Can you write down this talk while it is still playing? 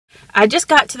I just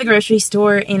got to the grocery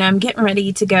store and I'm getting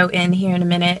ready to go in here in a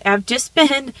minute. I've just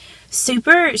been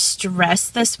super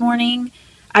stressed this morning.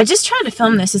 I just tried to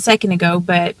film this a second ago,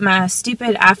 but my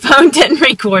stupid iPhone didn't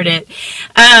record it.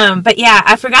 But yeah,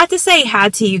 I forgot to say hi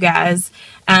to you guys.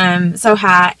 So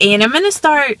hi, and I'm going to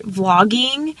start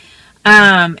vlogging.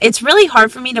 It's really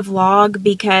hard for me to vlog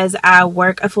because I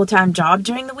work a full-time job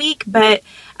during the week, but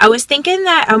I was thinking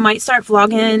that I might start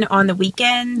vlogging on the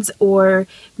weekends or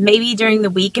maybe during the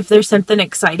week if there's something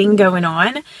exciting going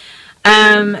on.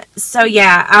 So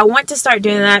yeah, I want to start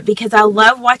doing that because I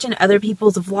love watching other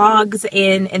people's vlogs,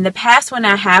 and in the past when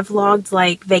I have vlogged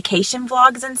like vacation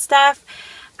vlogs and stuff,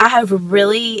 I have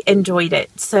really enjoyed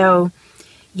it. So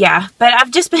yeah, but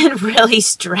I've just been really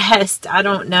stressed. I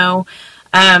don't know.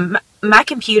 My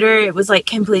computer, it was like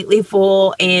completely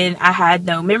full and I had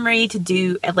no memory to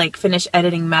do like finish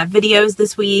editing my videos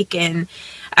this week, and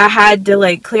I had to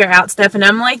like clear out stuff, and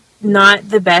I'm like not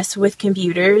the best with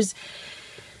computers.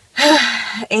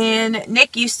 And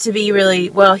Nick used to be really,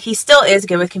 well, he still is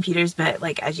good with computers, but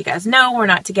like as you guys know, we're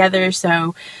not together,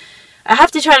 so I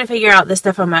have to try to figure out this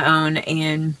stuff on my own.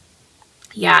 And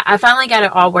yeah, I finally got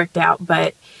it all worked out,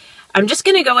 but I'm just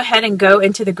going to go ahead and go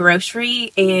into the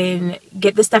grocery and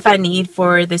get the stuff I need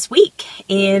for this week.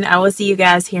 And I will see you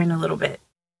guys here in a little bit.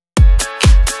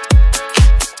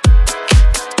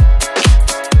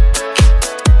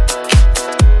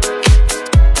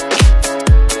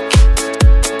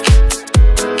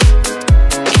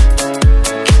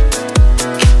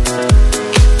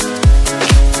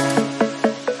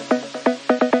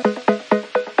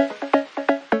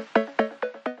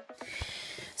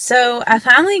 So I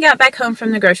finally got back home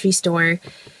from the grocery store,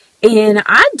 and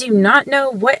I do not know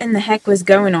what in the heck was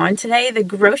going on today. The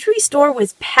grocery store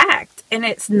was packed, and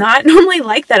it's not normally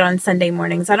like that on Sunday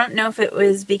mornings. I don't know if it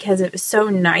was because it was so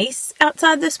nice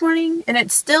outside this morning, and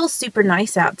it's still super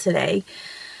nice out today.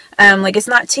 Like it's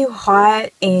not too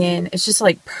hot, and it's just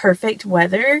like perfect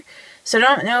weather. So I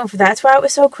don't know if that's why it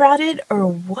was so crowded or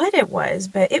what it was,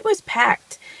 but it was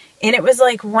packed. And it was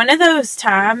like one of those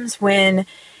times when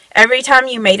every time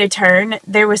you made a turn,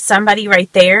 there was somebody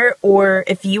right there. Or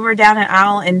if you were down an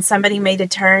aisle and somebody made a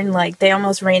turn, like they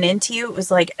almost ran into you. It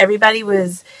was like everybody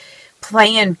was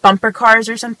playing bumper cars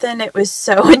or something. It was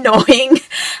so annoying.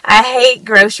 I hate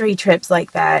grocery trips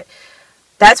like that.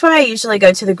 That's why I usually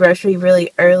go to the grocery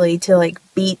really early to like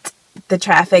beat the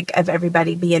traffic of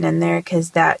everybody being in there,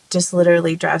 because that just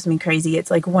literally drives me crazy.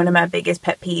 It's like one of my biggest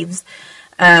pet peeves.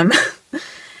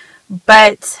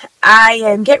 But I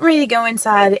am getting ready to go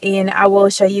inside, and I will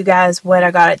show you guys what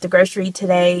I got at the grocery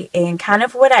today and kind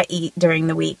of what I eat during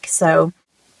the week. So,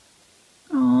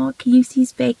 oh, can you see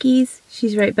Specky's?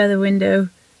 She's right by the window.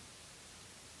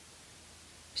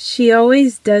 She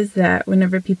always does that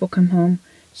whenever people come home.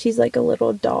 She's like a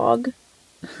little dog.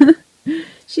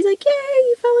 She's like, yay,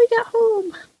 you finally got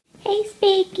home. Hey,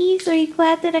 Specky's, are you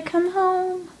glad that I come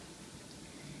home?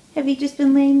 Have you just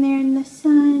been laying there in the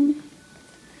sun?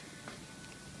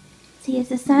 See, does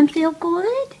the sun feel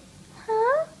good?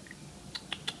 Huh?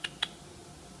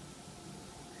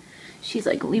 She's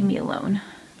like, leave me alone.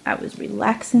 I was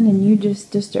relaxing and you just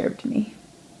disturbed me.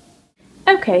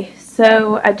 Okay,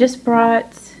 so I just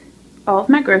brought all of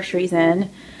my groceries in,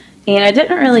 and I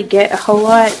didn't really get a whole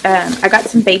lot. I got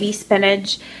some baby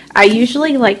spinach. I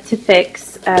usually like to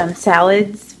fix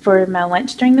salads for my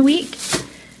lunch during the week.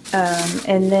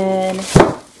 And then,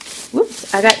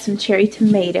 whoops, I got some cherry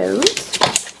tomatoes.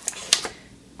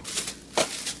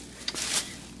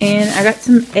 And I got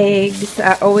some eggs.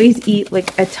 I always eat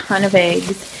like a ton of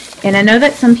eggs. And I know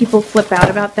that some people flip out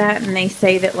about that and they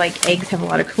say that like eggs have a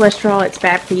lot of cholesterol, it's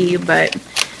bad for you, but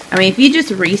I mean, if you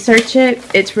just research it,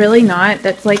 it's really not.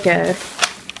 That's like a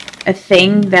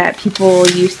thing that people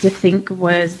used to think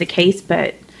was the case,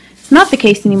 but it's not the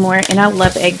case anymore, and I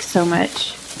love eggs so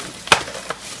much.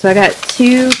 So I got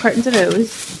 2 cartons of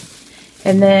those,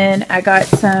 and then I got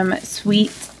some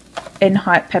sweet and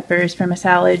hot peppers from a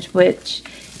salad, which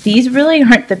these really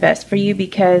aren't the best for you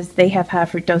because they have high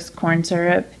fructose corn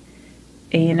syrup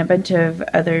and a bunch of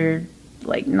other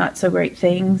like not so great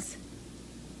things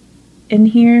in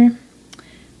here,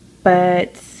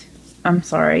 but I'm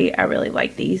sorry, I really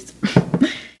like these.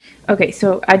 Okay,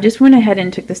 so I just went ahead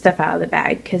and took the stuff out of the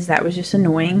bag because that was just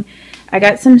annoying. I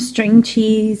got some string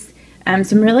cheese,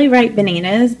 some really ripe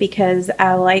bananas because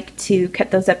I like to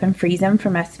cut those up and freeze them for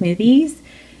my smoothies.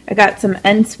 I got some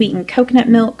unsweetened coconut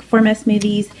milk for my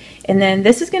smoothies, and then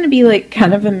this is going to be like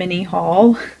kind of a mini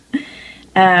haul.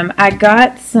 I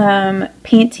got some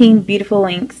Pantene Beautiful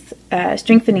Lengths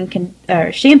strengthening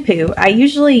shampoo. I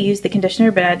usually use the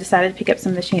conditioner, but I decided to pick up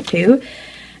some of the shampoo.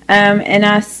 And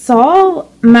I saw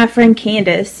my friend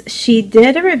Candace. She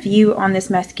did a review on this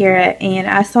mascara, and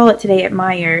I saw it today at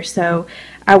Meijer, so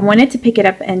I wanted to pick it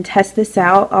up and test this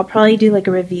out. I'll probably do like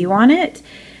a review on it.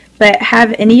 But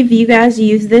have any of you guys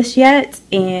used this yet?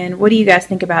 And what do you guys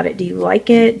think about it? Do you like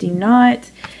it? Do you not?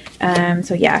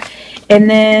 So yeah. And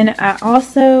then I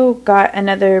also got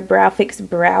another Brow Fix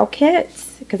Brow Kit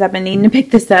because I've been needing to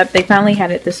pick this up. They finally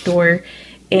had it at the store.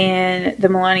 And the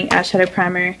Milani eyeshadow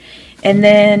primer. And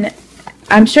then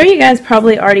I'm sure you guys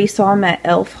probably already saw my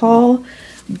e.l.f. haul.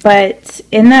 But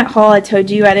in that haul, I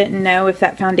told you I didn't know if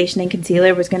that foundation and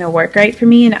concealer was going to work right for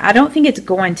me. And I don't think it's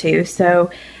going to. So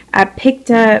I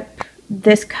picked up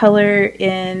this color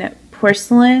in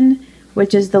Porcelain,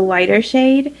 which is the lighter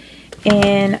shade.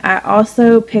 And I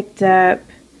also picked up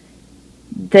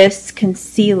this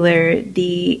concealer,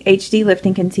 the HD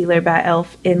Lifting Concealer by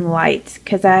e.l.f. in Light,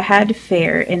 because I had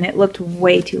Fair and it looked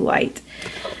way too light.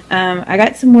 I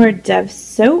got some more Dove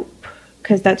soap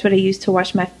because that's what I use to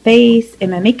wash my face,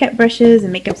 and my makeup brushes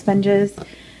and makeup sponges.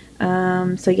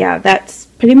 So yeah, that's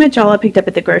pretty much all I picked up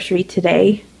at the grocery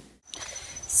today.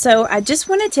 So I just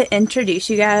wanted to introduce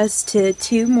you guys to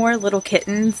two more little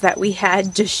kittens that we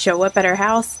had just show up at our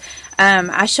house.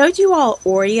 I showed you all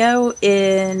Oreo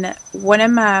in one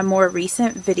of my more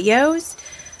recent videos.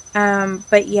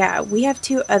 But yeah, we have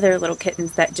two other little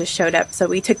kittens that just showed up, so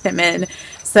we took them in.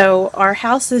 So our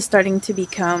house is starting to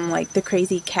become like the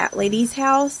crazy cat lady's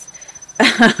house.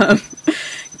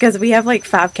 Because we have like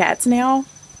 5 cats now.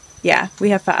 Yeah, we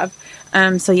have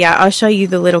 5. So yeah, I'll show you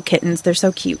the little kittens. They're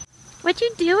so cute. What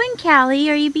you doing, Callie?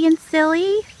 Are you being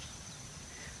silly?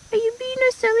 Are you being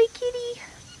a silly kitty?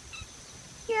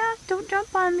 Yeah, don't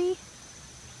jump on me.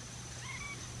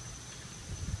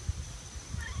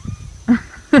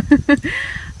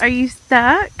 Are you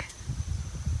stuck?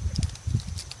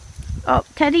 Oh,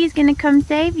 Teddy's gonna come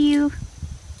save you.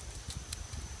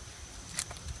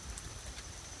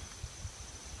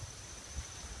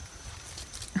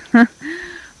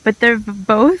 But they're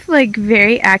both like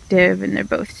very active and they're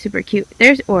both super cute.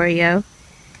 There's Oreo.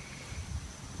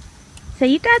 So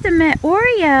you guys have met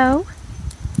Oreo.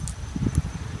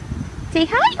 Say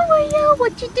hi, Oreo.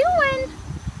 What you doing?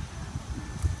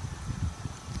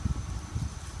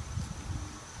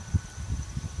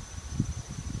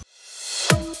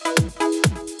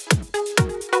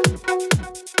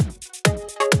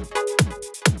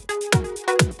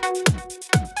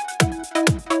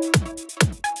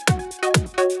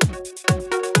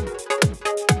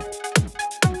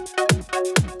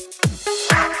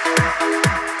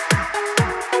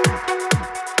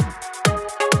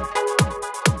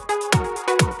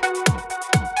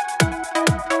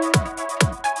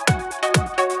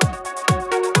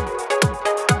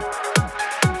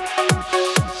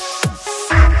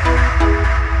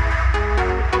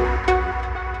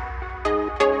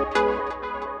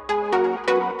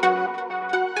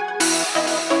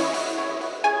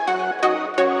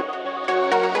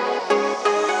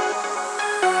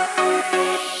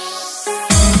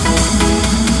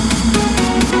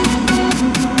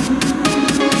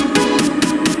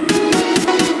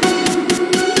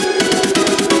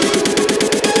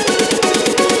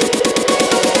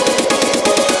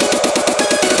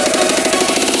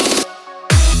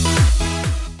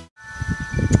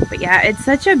 Yeah, it's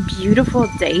such a beautiful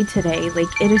day today. Like,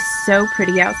 it is so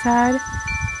pretty outside.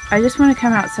 I just want to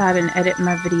come outside and edit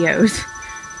my videos.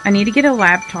 I need to get a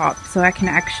laptop so I can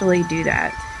actually do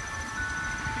that.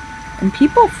 And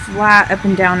people fly up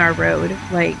and down our road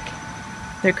like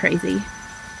they're crazy.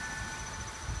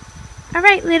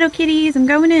 Alright, little kitties, I'm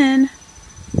going in.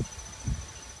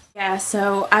 Yeah,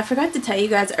 so I forgot to tell you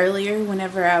guys earlier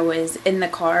whenever I was in the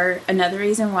car, another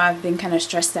reason why I've been kind of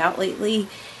stressed out lately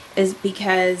is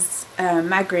because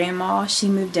my grandma, she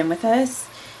moved in with us.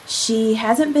 She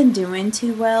hasn't been doing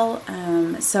too well,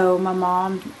 so my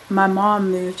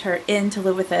mom moved her in to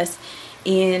live with us.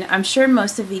 And I'm sure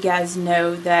most of you guys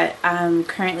know that I'm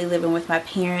currently living with my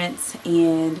parents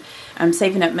and I'm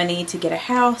saving up money to get a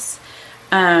house.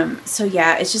 So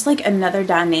yeah, it's just like another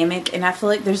dynamic, and I feel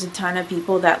like there's a ton of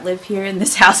people that live here, and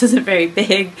this house isn't very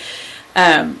big.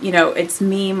 You know, it's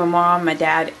me, my mom, my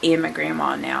dad, and my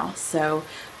grandma now. So,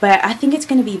 but I think it's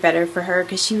going to be better for her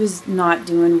because she was not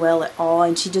doing well at all,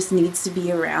 and she just needs to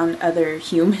be around other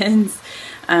humans.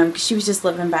 Because she was just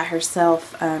living by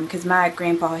herself. Because my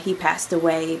grandpa, he passed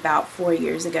away about 4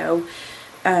 years ago.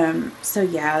 So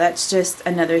yeah, that's just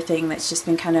another thing that's just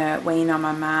been kind of weighing on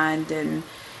my mind, and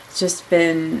it's just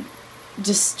been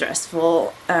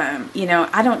stressful. You know,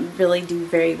 I don't really do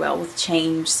very well with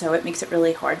change, so it makes it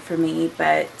really hard for me.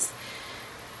 But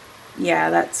yeah,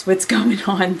 that's what's going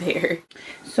on there.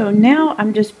 So now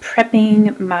I'm just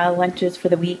prepping my lunches for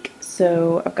the week.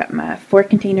 So I've got my 4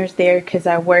 containers there because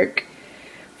I work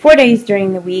 4 days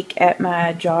during the week at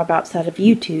my job outside of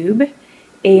YouTube.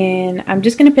 And I'm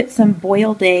just going to put some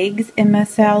boiled eggs in my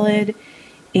salad.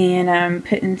 And I'm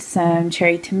putting some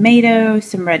cherry tomatoes,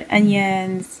 some red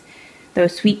onions,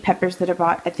 those sweet peppers that I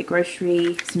bought at the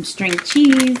grocery, some string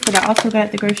cheese that I also got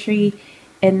at the grocery,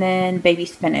 and then baby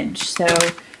spinach. So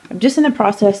I'm just in the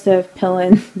process of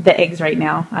peeling the eggs right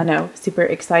now. I know, super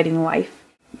exciting life.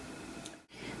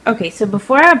 Okay, so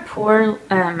before I pour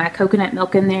my coconut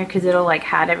milk in there, because it'll like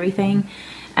hide everything,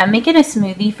 I'm making a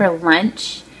smoothie for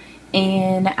lunch.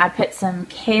 And I put some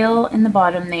kale in the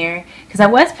bottom there because I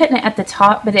was putting it at the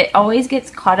top, but it always gets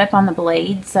caught up on the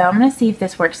blade. So I'm going to see if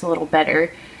this works a little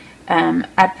better.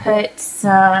 I put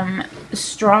some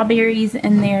strawberries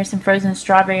in there, some frozen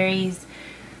strawberries,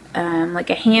 like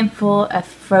a handful of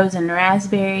frozen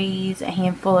raspberries, a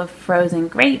handful of frozen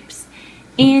grapes,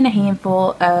 and a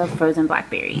handful of frozen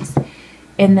blackberries.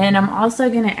 And then I'm also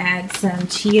going to add some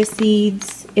chia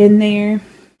seeds in there.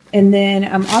 And then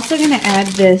I'm also going to add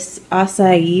this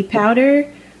acai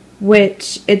powder,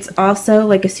 which it's also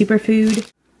like a superfood.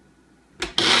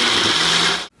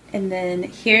 And then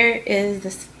here is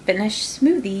this finished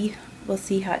smoothie. We'll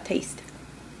see how it tastes.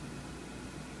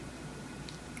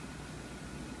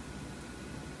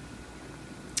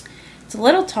 It's a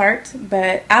little tart,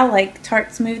 but I like tart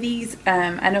smoothies.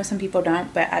 I know some people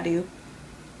don't, but I do.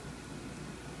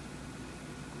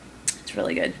 It's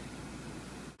really good.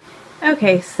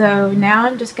 Okay, so now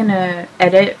I'm just gonna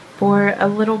edit for a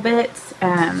little bit.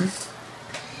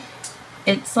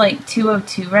 It's like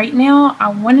 2:02 right now. I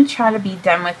want to try to be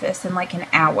done with this in like an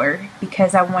hour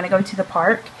because I want to go to the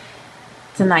park.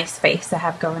 It's a nice space I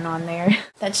have going on there.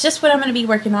 That's just what I'm going to be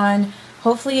working on.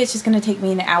 Hopefully it's just going to take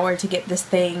me an hour to get this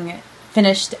thing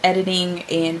finished editing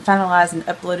and finalized and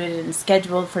uploaded and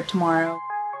scheduled for tomorrow.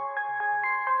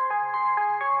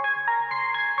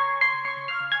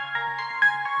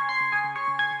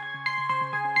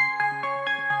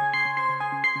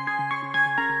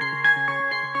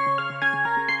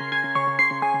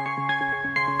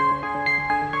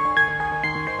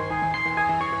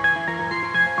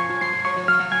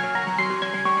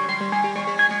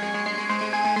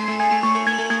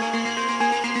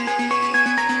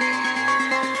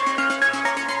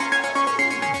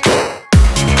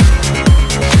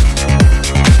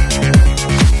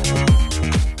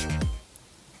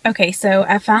 Okay, so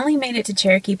I finally made it to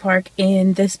Cherokee Park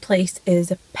and this place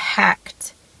is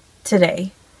packed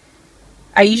today.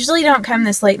 I usually don't come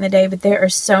this late in the day, but there are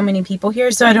so many people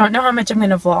here, so I don't know how much I'm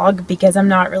going to vlog because I'm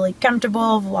not really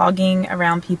comfortable vlogging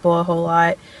around people a whole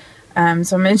lot. So I'm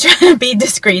going to try to be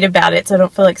discreet about it so I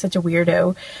don't feel like such a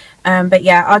weirdo. But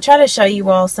yeah, I'll try to show you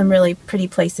all some really pretty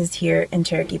places here in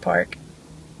Cherokee Park.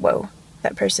 Whoa,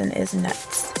 that person is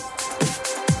nuts.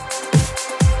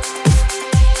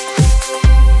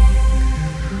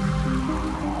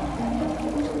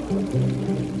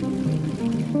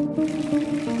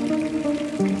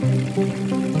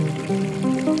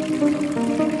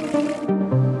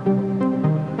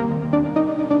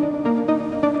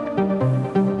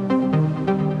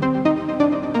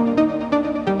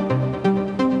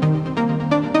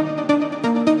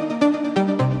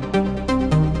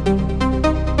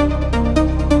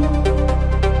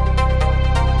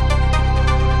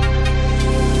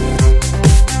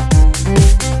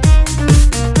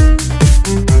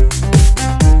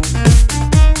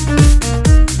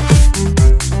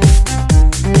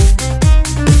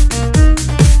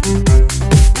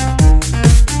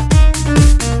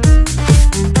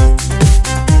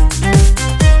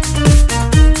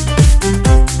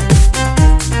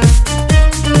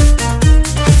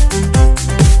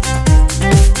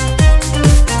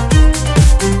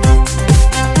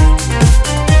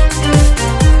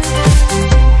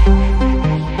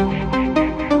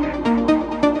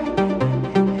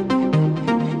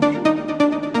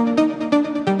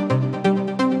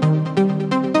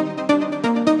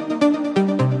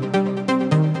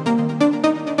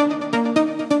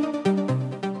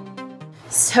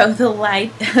 So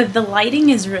the lighting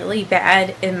is really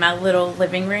bad in my little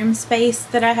living room space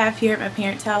that I have here at my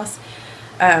parents' house.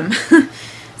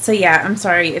 So yeah, I'm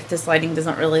sorry if this lighting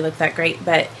doesn't really look that great,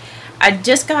 but I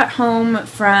just got home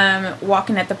from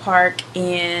walking at the park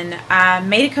and I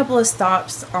made a couple of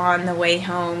stops on the way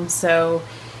home, so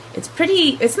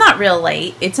it's not real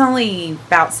late. It's only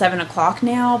about 7 o'clock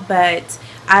now, but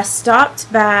I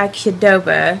stopped by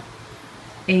Qdoba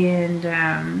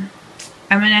and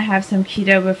I'm going to have some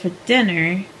Qdoba for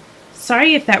dinner.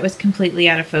 Sorry if that was completely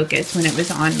out of focus when it was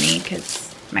on me,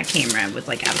 because my camera was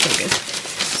like out of focus.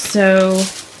 So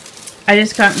I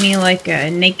just got me like a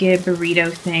naked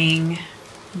burrito thing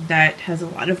that has a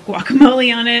lot of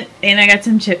guacamole on it, and I got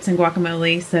some chips and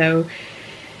guacamole. So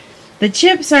the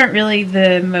chips aren't really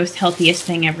the most healthiest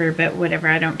thing ever, but whatever,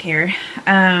 I don't care.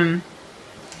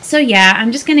 So yeah,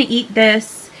 I'm just gonna eat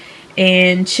this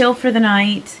and chill for the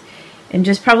night and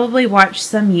just probably watch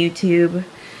some YouTube.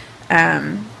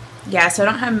 Yeah, so I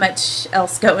don't have much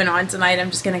else going on tonight. I'm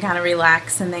just gonna kind of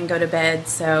relax and then go to bed.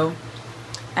 So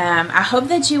I hope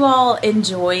that you all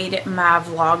enjoyed my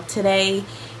vlog today.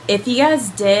 If you guys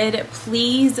did,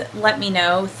 please let me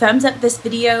know. Thumbs up this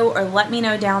video or let me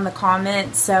know down in the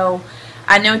comments so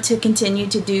I know to continue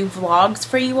to do vlogs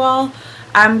for you all.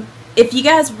 If you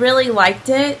guys really liked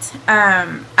it,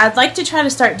 I'd like to try to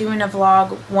start doing a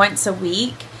vlog once a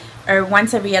week or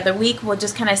once every other week. We'll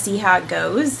just kind of see how it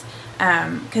goes.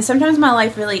 Because sometimes my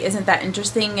life really isn't that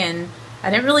interesting, and I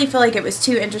didn't really feel like it was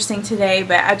too interesting today,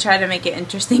 but I try to make it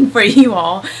interesting for you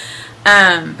all.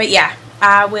 But yeah,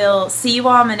 I will see you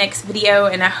all in the next video,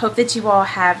 and I hope that you all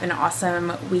have an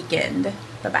awesome weekend.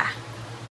 Bye-bye.